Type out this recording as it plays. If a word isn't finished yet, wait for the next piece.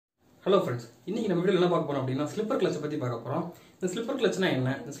Hello friends, இன்னைக்கு நம்ம வீடியோல என்ன பார்க்க போறோம் அப்படினா ஸ்லிப்பர் கிளட்ச் பத்தி பார்க்க போறோம். இந்த ஸ்லிப்பர் கிளட்ச்னா என்ன?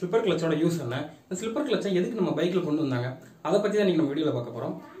 இந்த ஸ்லிப்பர் கிளட்சோட யூஸ் என்ன? இந்த ஸ்லிப்பர் கிளட்சை எதுக்கு நம்ம பைக்ல கொண்டு வந்தாங்க? அத பத்தி தான் இன்னைக்கு நம்ம வீடியோல பார்க்க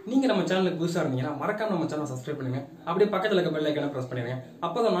போறோம். நீங்க நம்ம சேனலுக்கு புதுசா இருந்தீங்கன்னா மறக்காம நம்ம சேனலை சப்ஸ்கிரைப் பண்ணுங்க. அப்படியே பக்கத்துல இருக்க பெல் ஐகானை பிரஸ் பண்ணிடுங்க.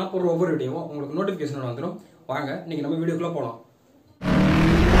 அப்பதான் நான் போடுற ஒவ்வொரு வீடியோவும் உங்களுக்கு நோட்டிபிகேஷன் வந்துரும். வாங்க இன்னைக்கு நம்ம வீடியோக்குள்ள போலாம்.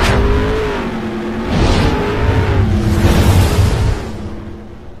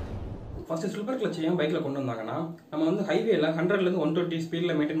 First slipper clutch ஏன் பைக்ல கொண்டு வந்தாங்கன்னா நம்ம வந்து ஹைவேல 100 ல இருந்து 120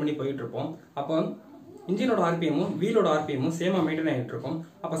 ஸ்பீட்ல மெயின்டைன் பண்ணி போயிட்டு இருப்போம். அப்போ இன்ஜினோட ஆர்பிஎம்மும் வீலோட ஆர்பிஎம்மும் சேமா மெயின்டைன் ஆயிட்டு இருக்கும்.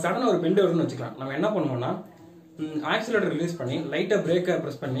 அப்ப சடனா ஒரு பெண்ட் வருதுன்னு வச்சுக்கலாம். நம்ம என்ன பண்ணுவோம்னா ஆக்சிலரேட்டர் ரிலீஸ் பண்ணி லைட்டா பிரேக்கை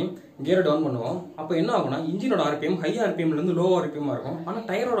பிரஸ் பண்ணி கியரை டவுன் பண்ணுவோம். அப்போ என்ன ஆகும்னா இன்ஜினோட ஆர்பிஎம் ஹை ஆர்பிஎம்ல இருந்து லோ ஆர்பிஎம் இருக்கும். ஆனா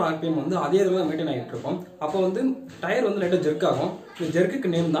டயரோட ஆர்பிஎம் வந்து அதே இதுல மெயின்டைன் ஆயிட்டு இருக்கும். அப்போ வந்து டயர் வந்து லைட்டா ஜெர்க் ஆகும். இந்த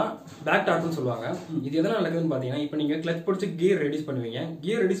ஜெர்க்குக்கு நேம் தான் பேக் டார்க்னு சொல்லுவாங்க. இது எதனால நடக்குதுன்னு பாத்தீங்கன்னா இப்போ நீங்க கிளட்ச் பிடிச்சி கியர் ரெடியூஸ் பண்ணுவீங்க.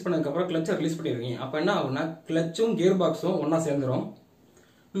 கியர் ரெடியூஸ் பண்ணதுக்கு அப்புறம் கிளட்சை ரிலீஸ் பண்ணிடுவீங்க. அப்ப என்ன ஆகும்னா கிளட்சும் கியர் பாக்ஸும் ஒன்னா சேர்ந்துரும்.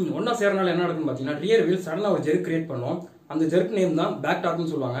 ஒன்னா சேர்றனால என்ன நடக்குன்னு பாத்தீங்கன்னா ரியர் வீல் சடனா ஒரு ஜெர்க் கிரியேட் பண்ணும். அந்த ஜெர்க் நேம் தான் பேக்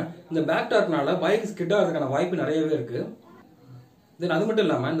டார்க்னு சொல்லுவாங்க. இந்த பேக் டார்க்னால பைக் ஸ்கிட் ஆகிறதுக்கான வாய்ப்பு நிறையவே இருக்கு. தென் அது மட்டும்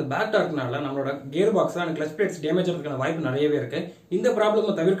இல்லாம இந்த பேக் டார்க்னால நம்மளோட gear box and clutch plates damage ஆகிறதுக்கான வாய்ப்பு நிறையவே இருக்கு. இந்த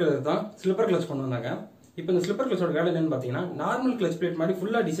ப்ராப்ளம் தவிர்க்கிறது தான் ஸ்லிப்பர் கிளட்ச் கொண்டு வந்தாங்க. இப்போ இந்த ஸ்லிப்பர் கிளட்சோட வேலை என்னன்னு பாத்தீங்கன்னா நார்மல் கிளட்ச் பிளேட் மாதிரி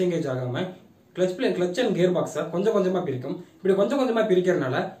ஃபுல்லா டிசேங்கேஜ் ஆகாம கிளட்ச் அண்ட் கியர் பாக்ஸை கொஞ்சம் கொஞ்சமா பிரிக்கும். இப்படி கொஞ்சம் கொஞ்சமா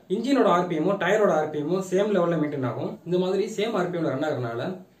பிரிக்கிறதுனால இன்ஜினோட ஆர்பிஎமும் டயரோட ஆர்பிஎமும் சேம் லெவல்ல மெயின்டைன் ஆகும். இந்த மாதிரி சேம் ஆர்பிஎம்ல ரன் ஆகிறதுனால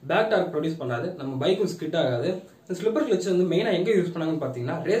பேக் டார்க் ப்ரொடியூஸ் பண்ணாது, நம்ம பைக்கும் ஸ்கிட் ஆகாது. இந்த ஸ்லிப்பர் கிளட்ச் வந்து மெயினா எங்க யூஸ் பண்ணாங்கன்னு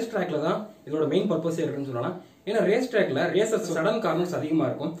பாத்தீங்கன்னா ரேஸ் ட்ராக்ல தான் இதோட மெயின் பர்பஸே இருக்குன்னு சொல்லலாம். ஏன்னா ரேஸ் ட்ராக்ல ரேசர்ஸ் சடன் கார்னர்ஸ் அதிகமா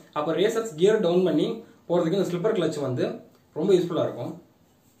இருக்கும். அப்ப ரேசர்ஸ் கியர் டவுன் பண்ணி போறதுக்கு இந்த ஸ்லிப்பர் கிளட்ச் வந்து ரொம்ப யூஸ்ஃபுல்லா இருக்கும்.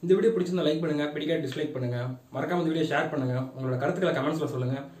 இந்த வீடியோ பிடிச்சிருந்தா லைக் பண்ணுங்க, பிடிக்காத டிஸ்லைக் பண்ணுங்க, மறக்காம இந்த வீடியோ ஷேர் பண்ணுங்க, உங்களோட கருத்துக்களை கமெண்ட்ஸ்ல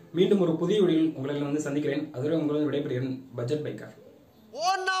சொல்லுங்க. மீண்டும் ஒரு புதிய வீடியோவில் உங்களை வந்து சந்திக்கிறேன். அதுவரை உங்களோட விடைபெறுகிறேன். Budget biker.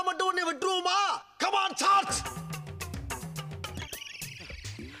 ஓன்னா மட்டும் உன்னை விட்டுருவோமா? Come on charge.